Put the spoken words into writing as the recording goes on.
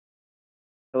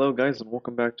Hello guys and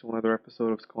welcome back to another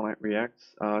episode of Skull Knight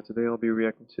Reacts. Today I'll be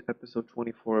reacting to episode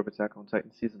 24 of Attack on Titan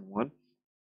Season 1.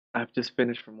 I've just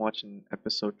finished from watching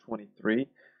episode 23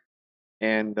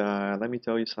 and let me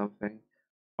tell you something.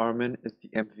 Armin is the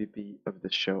MVP of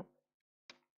this show.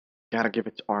 Gotta give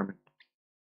it to Armin.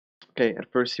 Okay,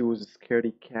 at first he was a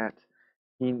scaredy cat.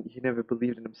 He never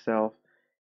believed in himself.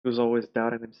 He was always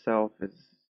doubting himself.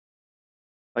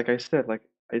 Like I said, like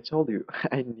I told you,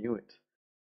 I knew it.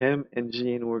 Him and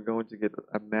Jean were going to get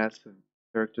a massive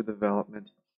character development.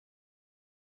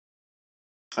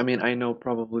 I mean, I know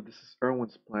probably this is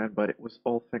Erwin's plan, but it was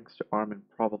all thanks to Armin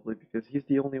probably because he's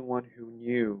the only one who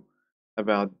knew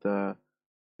about the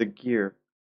gear.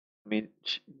 I mean,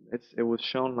 it was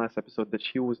shown last episode that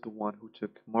she was the one who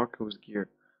took Marco's gear.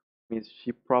 Means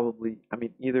she probably, I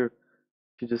mean, either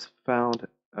she just found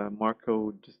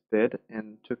Marco just dead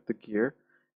and took the gear,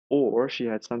 or she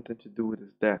had something to do with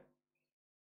his death.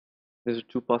 These are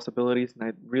two possibilities, and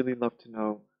I'd really love to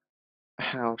know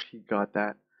how she got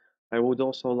that. I would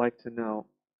also like to know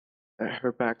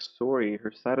her backstory,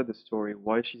 her side of the story,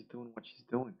 why she's doing what she's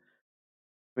doing.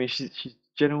 I mean, she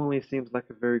genuinely seems like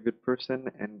a very good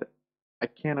person, and I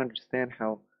can't understand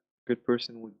how a good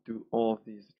person would do all of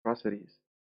these atrocities.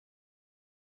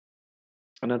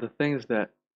 Another thing is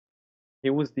that he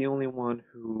was the only one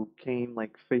who came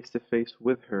like face to face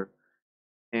with her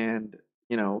and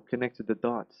connected the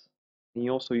dots. He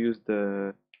also used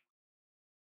the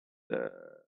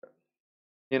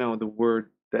the word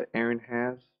that Eren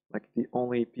has, like the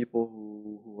only people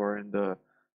who are in the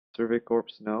Survey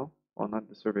Corps know, well not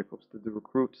the Survey Corps, the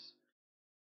recruits,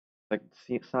 like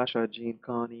Sasha, Jean,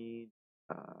 Connie,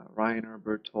 Reiner,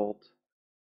 Bertolt,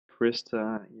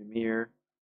 Krista, Ymir,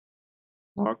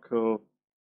 Marco.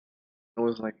 It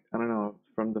was like I don't know,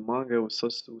 from the manga it was so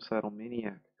suicidal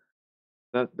maniac.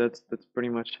 That's pretty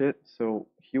much it. So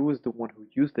he was the one who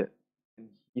used it, and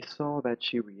he saw that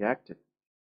she reacted.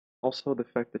 Also the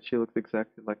fact that she looked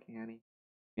exactly like Annie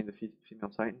in the female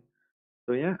Titan.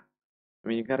 So yeah, I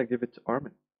mean, you gotta give it to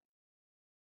Armin.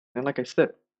 And like I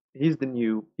said, he's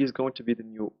going to be the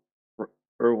new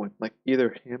Erwin. Like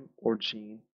either him or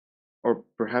Jean, or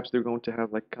perhaps they're going to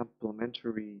have like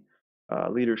complementary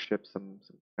leadership, some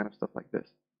kind of stuff like this.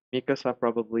 Mikasa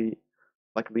probably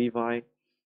like Levi,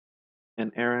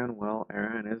 and Eren, well,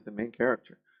 Eren is the main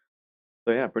character.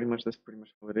 So yeah, pretty much that's pretty much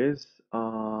how it is.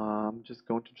 I'm just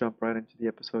going to jump right into the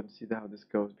episode and see how this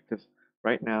goes because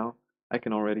right now I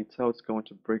can already tell it's going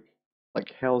to break, like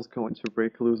hell's going to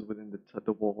break loose within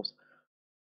the walls.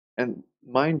 And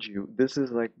mind you, this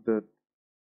is like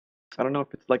I don't know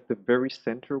if it's like the very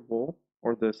center wall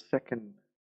or the second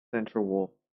center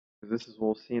wall, because this is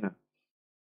Wall Cena.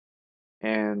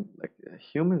 And like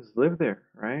humans live there,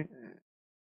 right?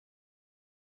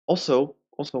 Also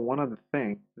one other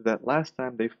thing is that last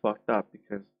time they fucked up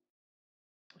because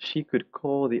she could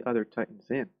call the other Titans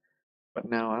in, but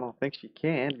now I don't think she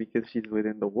can because she's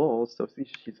within the walls, so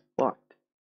she's fucked,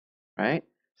 right?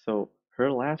 So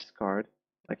her last card,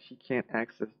 like she can't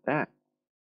access that.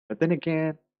 But then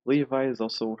again, Levi is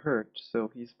also hurt, so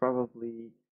he's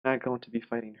probably not going to be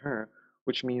fighting her,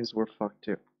 which means we're fucked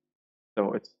too.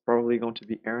 So it's probably going to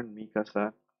be Eren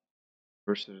Mikasa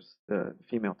versus the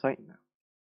female Titan now.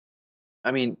 I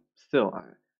mean, still,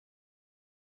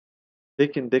 they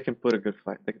can put a good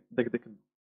fight. They can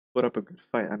put up a good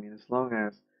fight. I mean, as long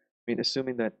as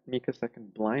assuming that Mikasa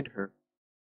can blind her,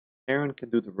 Eren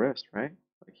can do the rest, right?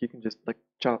 Like he can just like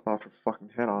chop off her fucking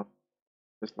head off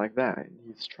just like that. And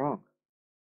he's strong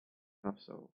enough.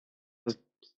 So let's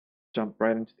jump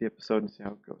right into the episode and see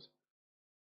how it goes.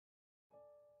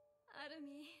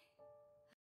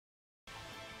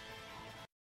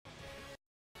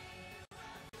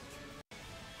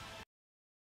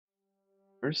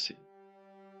 Mercy.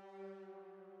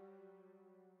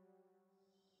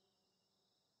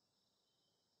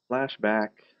 Flashback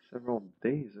several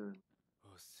days or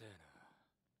おっせえ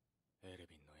な。エレ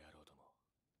ビンの野郎ども、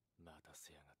待た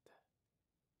せやがって。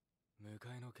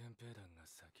迎えの憲兵団が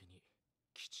先に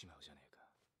来ちまうじゃねえか。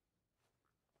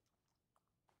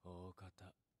大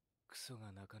方、クソ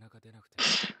がなかなか出なくて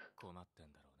困って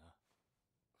んだろ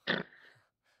うな。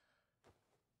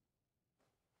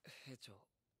兵長、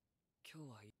今日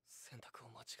は選択を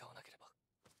間違わなければ、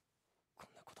こ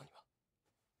んなことには。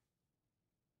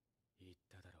言っ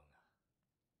ただろうが、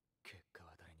結果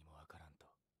は誰にもわからんと。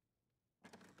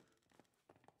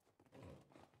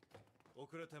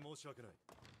遅れて申し訳ない。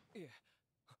いえ。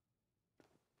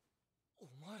お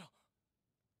前ら。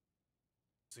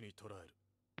次に捕らえる。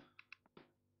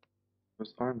it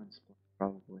was Armin's plan,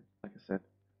 probably. Like I said.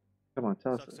 Come on,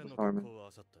 tell us it was Armin.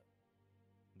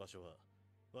 場所は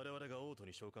我々が王都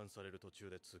に召喚される途中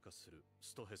で通過する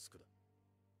ストヘスクだ。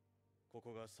こ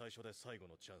こが最初で最後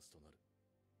のチャンスとなる。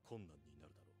困難にな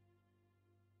るだろう。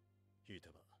ひいて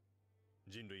は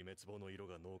人類滅亡の色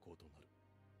が濃厚となる。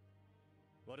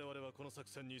我々はこの作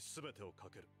戦に全てをか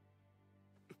ける。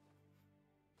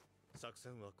作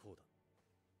戦はこうだ。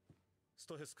ス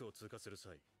トヘスクを通過する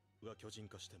際、が巨人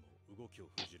化しても動きを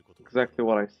封じることが Exactly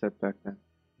what I said back then.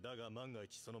 だが万が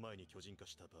一その前に巨人化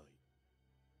した場合、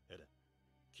エレン、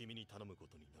君に頼むこ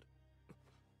とになる。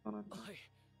はい。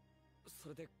そ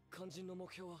れで肝心の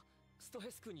目標はスト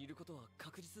ヘスクにいることは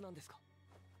確実なんですか？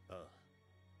ああ、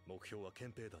目標は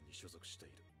憲兵団に所属してい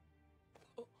る。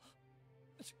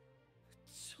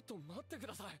ちょっと待ってく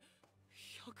ださい。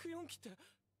104機って。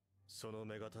その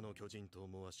目型の巨人と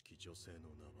思わしき女性の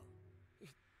名は。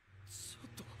ちょっ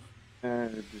と。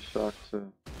And it'd be shocked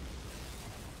too.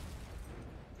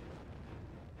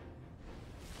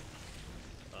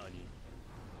 兄、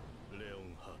レオ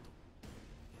ンハー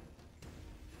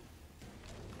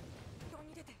ト。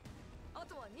に出て、あ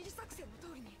とは二次作戦の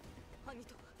通りに兄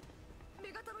と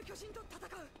目型の巨人と戦う。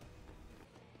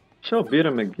 She'll beat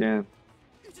him again.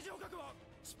 一条閣は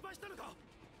失敗したのか？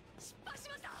失敗し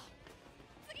ました。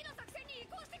次の作戦に移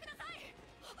行してください。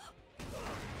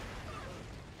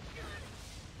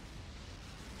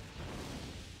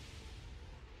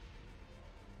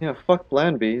 Yeah, fuck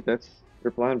Plan B. That's your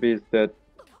Plan B is dead.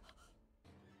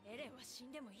 エレンは死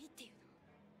んでもいいっていう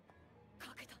の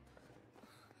かけたんだ。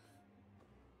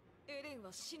エレン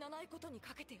は死なないことに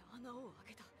かけて穴を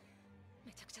開けた。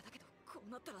めちゃくちゃだけどこう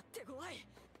なったら手強い。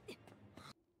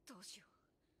どうしよう。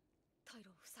退路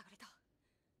を塞がれた。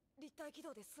立体軌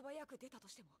道で素早く出たと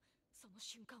してもその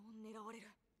瞬間を狙われる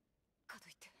かと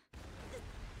いって、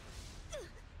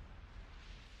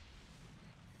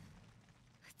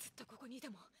ずっとここにいて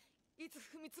もいつ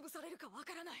踏み潰されるかわ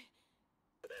からない。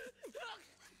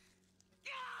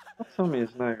 Don't tell me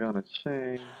it's not gonna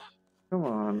change. Come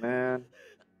on, man.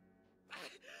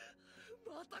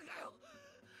 またかよ。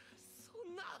そ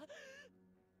んな。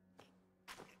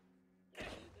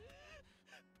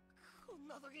こん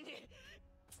な時に。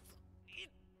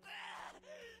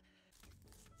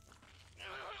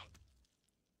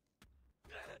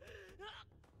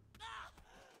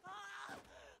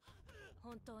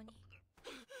本当に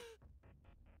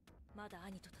まだ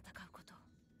兄と戦うこと。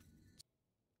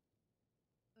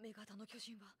目型の巨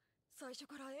人は最初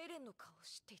からエレンの顔を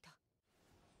知っていた。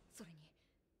それに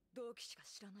同期しか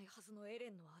知らないはずのエレ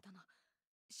ンのあだ名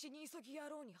死に急ぎ野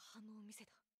郎に反応を見せ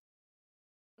た。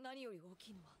何より大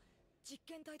きいのは実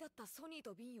験体だったソニー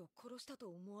とビンを殺したと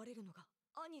思われるのが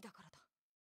兄だからだ。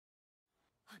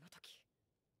あの時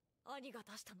兄が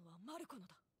出したのはマルコの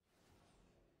だ。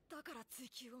だから追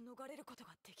及を逃れること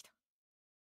ができた。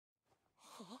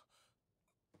は？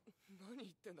何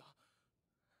言ってんだ。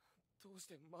どうし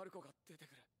てマルコが出て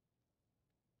くる？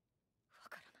わ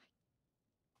からな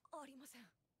い。ありません。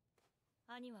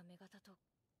兄は目型と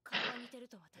顔が似て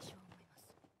ると私は思います。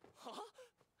は？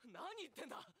何言ってん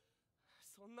だ。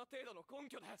そんな程度の根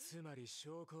拠で。つまり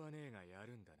証拠はねえがや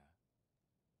るんだな。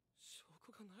証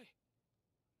拠がない。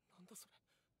なんだそれ。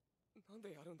なん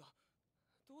でやるんだ。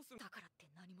どうする。だからって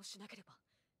何もしなければ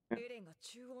エレンが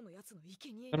中央のやつの生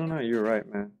贄に I な don't る。 know. You're right,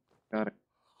 man. Got it.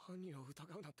 兄を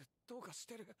疑うなんてどうかし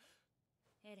てる。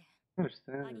エレン、 I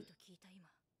understand 兄 this. と聞いた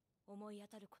今思い当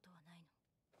たることはないの？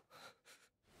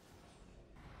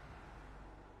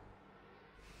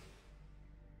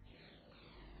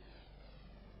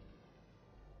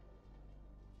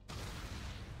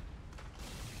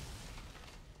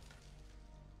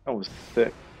 That was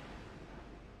sick.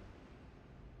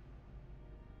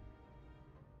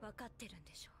 分かってるん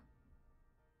でしょう。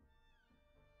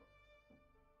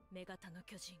目型の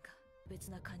巨人が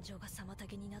別な感情が妨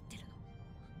げになってるの。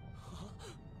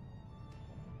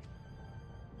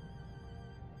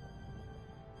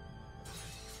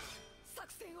作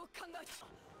戦を考えた。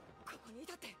ここにい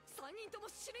たって3人とも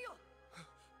死ぬよ。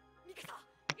味方、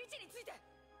位置について。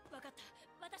分かった、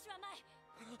私は前。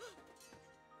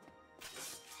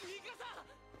ミカさん、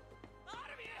ア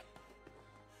ルミン。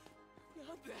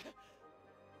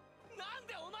なん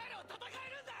でお前らは戦え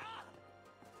るんだよ。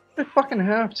 They fucking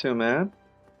have to, man.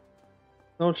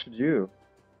 So should you.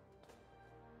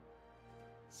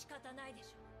 仕方ないでしょ。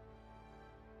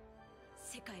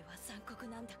世界は残酷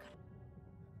なんだか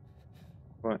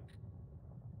ら。 What?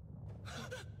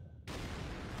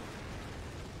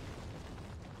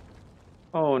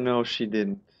 Oh no, she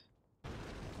didn't.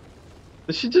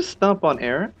 Did she just stomp on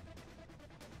Eren?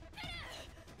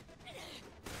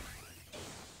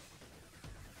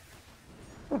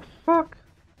 The fuck?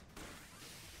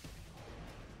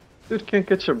 Dude can't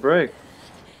catch a break.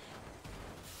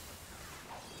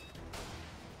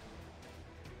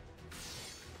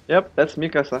 Yep, that's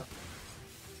Mikasa.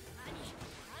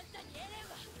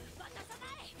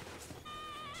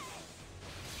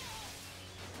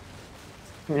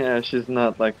 Yeah, she's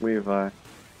not like Levi.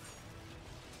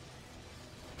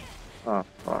 Oh,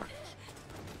 fuck.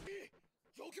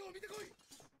 状況を見てこい。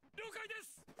了解で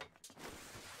す。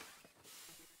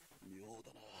妙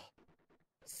だな。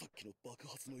さっきの爆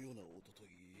発のような音とい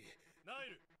い。ナ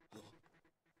イル。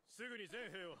すぐに全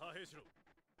兵を派兵しろ。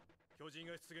巨人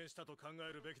が出現したと考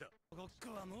えるべきだ。ごっ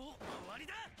こはもう終わり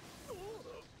だ。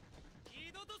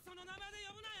二度とその名前で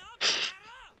呼ぶなよ。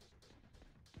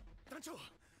団長、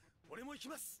俺も行き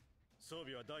ます。装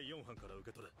備は第4班から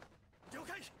受け取れ。了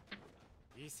解。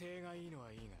威勢がいいの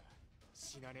はいいが、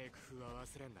死なねえ工夫は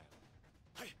忘れんなよ。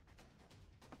はい。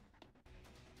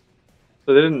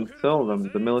 So they didn't tell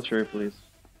them, the military police.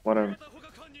 Whatever.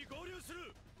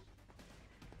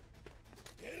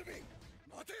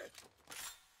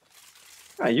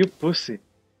 Ah, you pussy.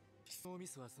 Oh, he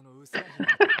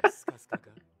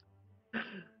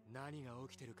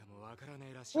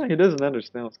doesn't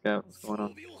understand what's going on. の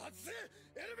ん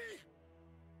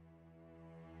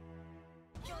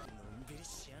びり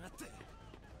しやがって。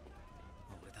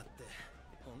俺だって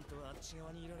本当はあっち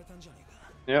側にいられたんじゃね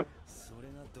えか。 Yep. それ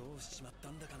がどうしちまった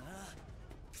んだかな。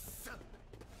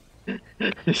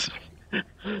くそ。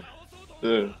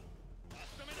 Dude.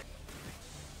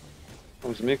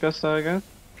 Was Mikasa again?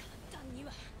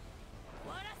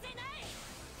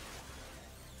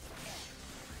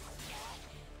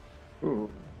 Ooh.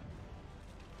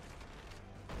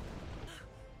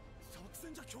 作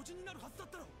戦じゃ巨人になるはずだっ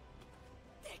たろ。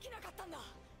できなかったんだ。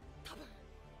多分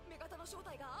女型の正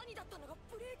体が兄だったのが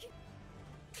ブレーキ。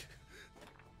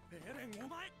エレン、お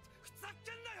前ふざ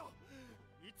けんなよ。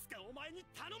いつかお前に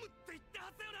頼むって言った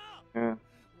はずよな。 Yeah.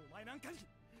 お前なんかに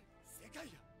世界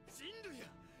や人類や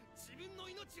自分の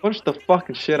命を Punch the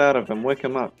fucking shit out of him. Wake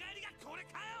him up. マ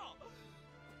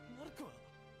ルコ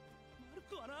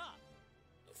はな。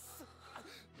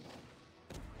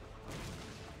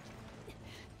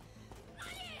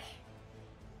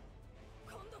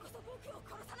今度こそ僕を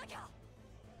殺さなきゃ。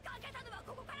かけたのは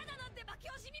ここからだなんてバキ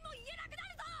オシミも言えなくな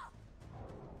るぞ。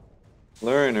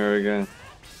 Learn her again.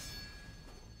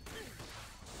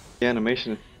 The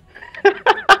animation.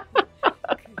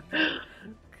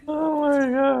 Oh my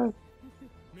god.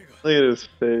 Look at his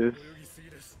face.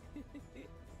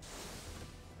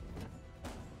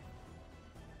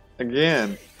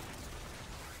 Again.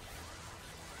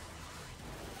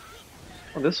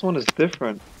 Oh, this one is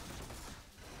different.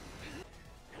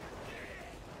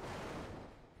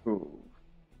 Ooh.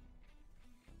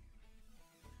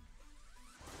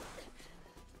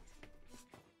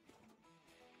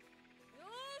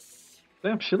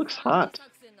 Damn, she looks hot.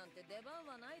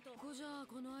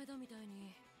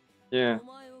 Yeah.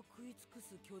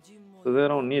 So they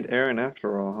don't need Eren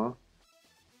after all, huh?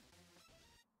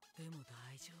 でも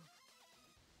大丈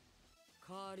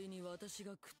夫。代わりに私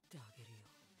が食ってあげるよ。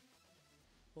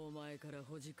お前から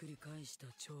ほじくり返した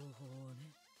情報を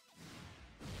ね。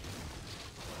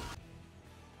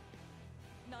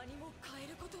何も変え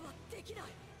ることはできない。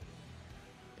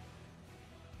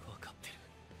分かってる。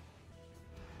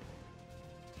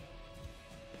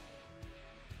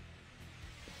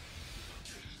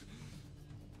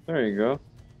 There you go.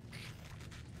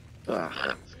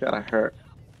 Ugh, it's gotta hurt.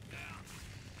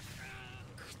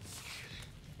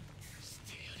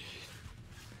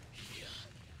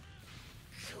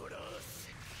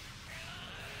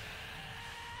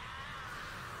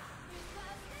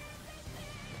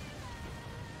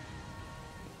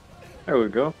 There we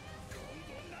go.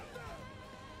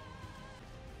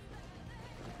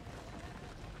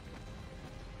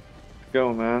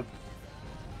 Go, man.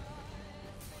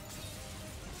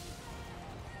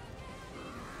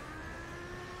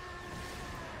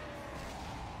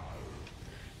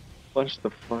 Punch the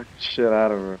fucking shit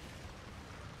out of her.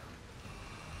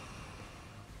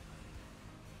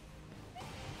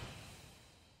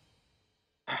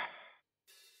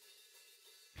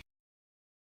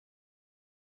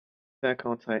 Attack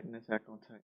on Titan, Attack on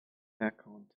Titan, Attack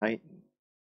on Titan.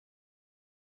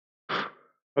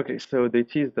 Okay, so they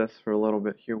teased us for a little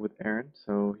bit here with Eren,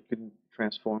 so he couldn't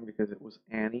transform because it was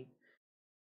Annie.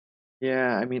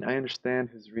 Yeah, I mean, I understand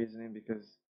his reasoning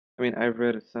because, I mean, I've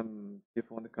read some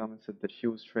people in the comments said that she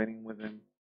was training with him.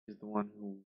 She's the one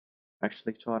who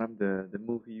actually taught him the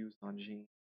move he used on Jean.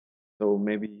 So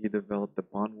maybe he developed a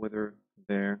bond with her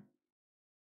there.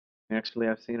 And actually,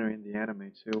 I've seen her in the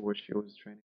anime too, where she was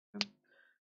training with him.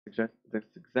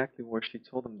 That's exactly where she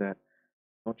told him that.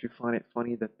 Don't you find it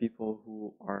funny that people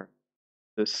who are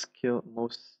the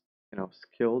most,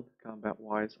 skilled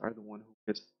combat-wise are the one who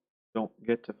just don't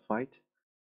get to fight?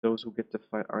 those who get to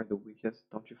fight are the weakest.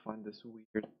 Don't you find this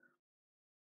weird?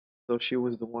 So she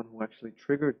was the one who actually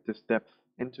triggered this depth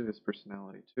into his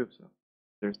personality too. So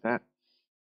there's that.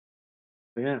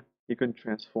 So yeah, he couldn't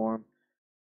transform,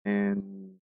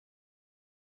 and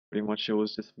pretty much it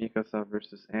was just Mikasa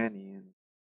versus Annie, and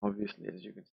obviously, as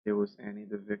you can see, it was Annie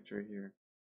the victor here.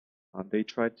 They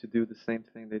tried to do the same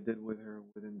thing they did with her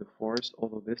within the forest,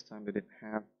 although this time they didn't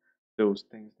have those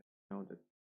things that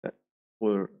that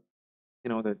were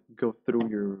that go through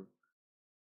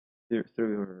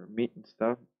your meat and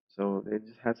stuff. So they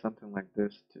just had something like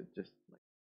this to just like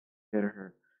get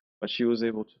her, but she was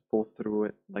able to pull through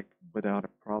it like without a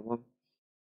problem.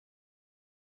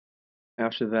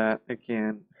 After that,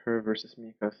 again, her versus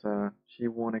Mikasa, she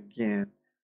won again,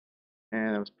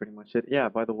 and that was pretty much it. Yeah,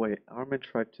 by the way, Armin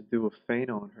tried to do a feint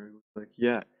on her. He was like,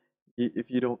 "Yeah,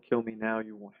 if you don't kill me now,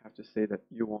 you won't have to say that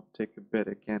you won't take a bet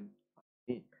again on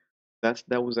me."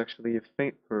 That was actually a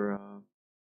feint for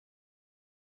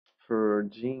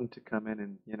Jean to come in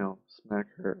and smack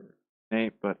her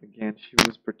nape, but again, she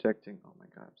was protecting. Oh my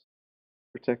God,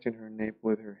 protecting her nape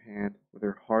with her hand, with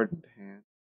her hardened hand.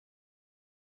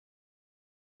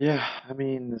 Yeah, I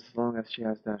mean, as long as she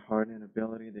has that hardened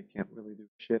ability, they can't really do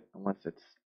shit unless it's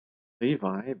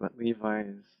Levi, but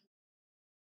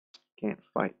can't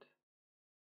fight.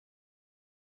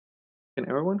 Can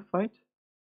everyone fight?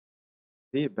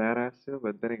 Is he a badass too?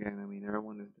 But then again, I mean,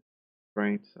 everyone is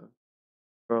brain, so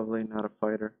probably not a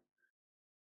fighter.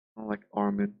 Not like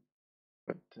Armin.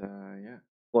 But yeah.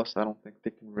 Plus, I don't think they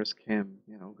can risk him,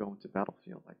 going to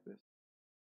battlefield like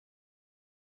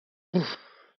this.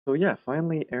 So yeah,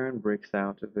 finally Eren breaks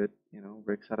out of it,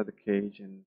 breaks out of the cage,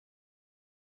 and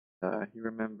he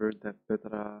remembered that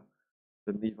Petra,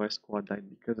 the Levi squad, died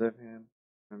because of him.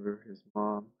 Remember his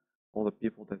mom, all the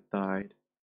people that died,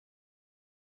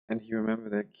 and he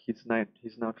remembered that he's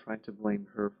now trying to blame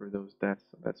her for those deaths.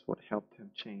 So that's what helped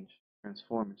him change,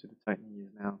 transform into the Titan he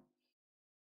is now.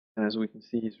 And as we can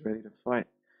see, he's ready to fight.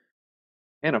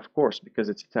 And of course, because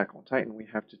it's Attack on Titan, we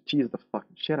have to tease the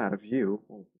fucking shit out of you.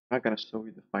 Well, we're not gonna show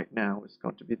you the fight now. It's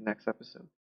going to be the next episode.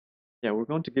 Yeah, we're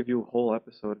going to give you a whole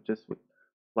episode just with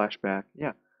flashback.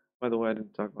 Yeah. By the way, I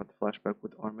didn't talk about the flashback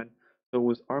with Armin. So it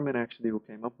was Armin actually who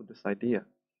came up with this idea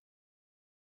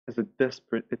as a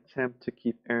desperate attempt to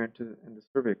keep Eren in the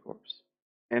Survey Corps.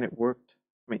 And it worked.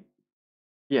 I mean,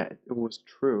 yeah, it was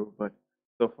true, but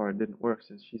so far it didn't work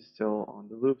since she's still on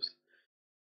the loose.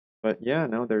 But yeah,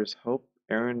 no, there's hope.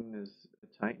 Eren is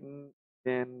a Titan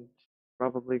and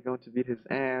probably going to beat his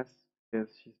ass because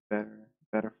she's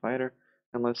better fighter.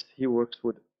 Unless he works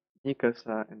with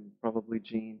Mikasa and probably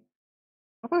Jean.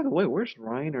 Oh, by the way, where's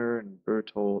Reiner and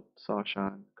Bertolt,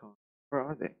 Sasha, and Kong? Where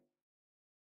are they?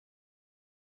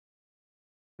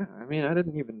 Yeah, I mean, I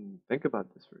didn't even think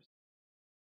about this first.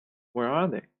 Where are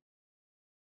they?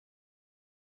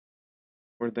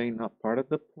 Were they not part of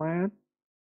the plan?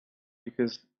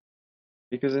 Because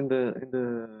because in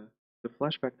the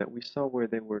flashback that we saw where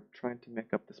they were trying to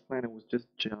make up this plan, it was just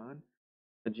John,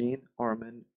 Jean,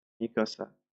 Armin, Mikasa,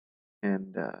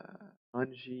 and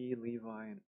Anji, Levi,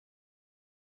 and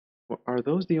are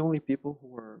those the only people who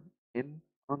were in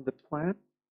on the plan?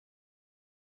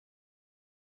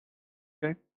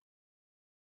 Okay.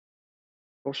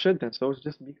 Well, shit then. So it's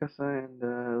just Mikasa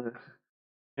and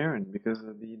Eren because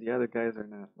the other guys are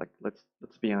not like let's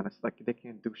be honest, like they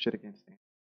can't do shit against Eren.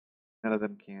 None of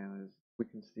them can. As we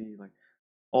can see, like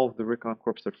all of the Recon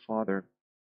Corps are father,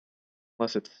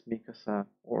 unless it's Mikasa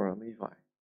or Levi,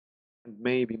 and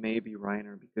maybe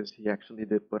Reiner because he actually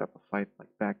did put up a fight like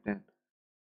back then.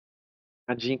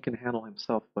 And Jean can handle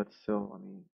himself, but still, I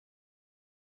mean,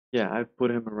 yeah, I'd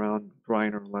put him around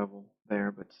Reiner level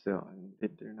there, but still, I mean,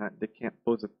 they're not, they can't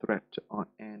pose a threat to Aunt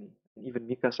Annie. And even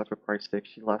Mikasa, for Christ's sake,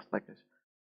 she lost like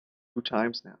 2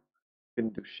 times now.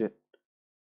 Couldn't do shit.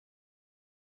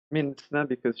 I mean, it's not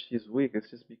because she's weak. It's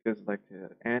just because like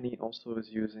Annie also is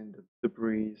using the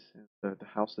debris and the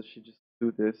house that she just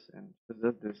do this and just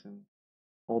does this and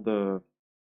all the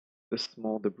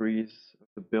small debris of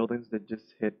the buildings that just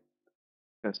hit.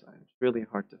 Because it's really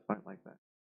hard to fight like that.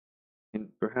 And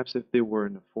perhaps if they were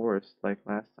in the forest like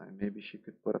last time, maybe she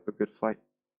could put up a good fight.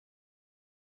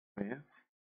 But yeah.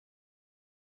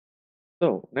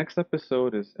 So next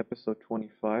episode is episode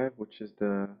 25, which is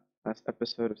the last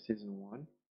episode of season 1.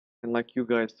 And like you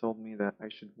guys told me that I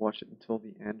should watch it until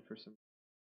the end for some.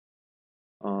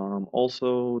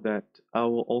 Also that I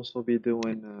will also be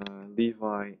doing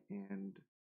Levi and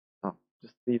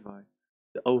just Levi,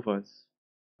 the Ovas,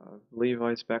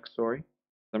 Levi's backstory.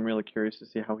 I'm really curious to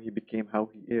see how he became how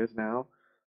he is now.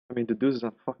 I mean, the dude is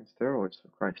on fucking steroids for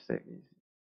Christ's sake. He's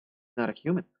not a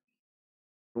human.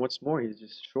 And what's more, he's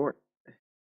just short.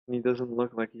 And he doesn't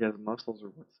look like he has muscles or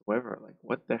whatsoever. Like,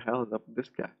 what the hell is up with this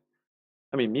guy?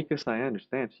 I mean, Mikasa, I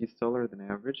understand. She's taller than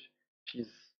average. She's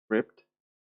ripped.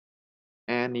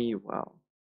 Annie, well,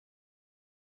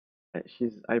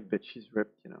 I bet she's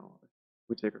ripped, you know.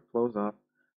 We take her clothes off.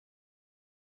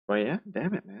 But yeah,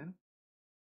 damn it, man.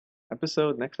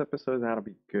 Next episode, that'll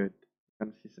be good.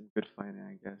 Gonna see some good fighting,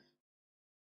 I guess.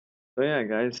 So yeah,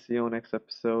 guys, see you on next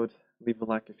episode. Leave a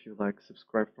like if you like,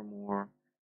 subscribe for more,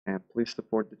 and please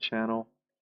support the channel.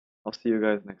 I'll see you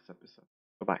guys next episode.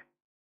 Bye bye.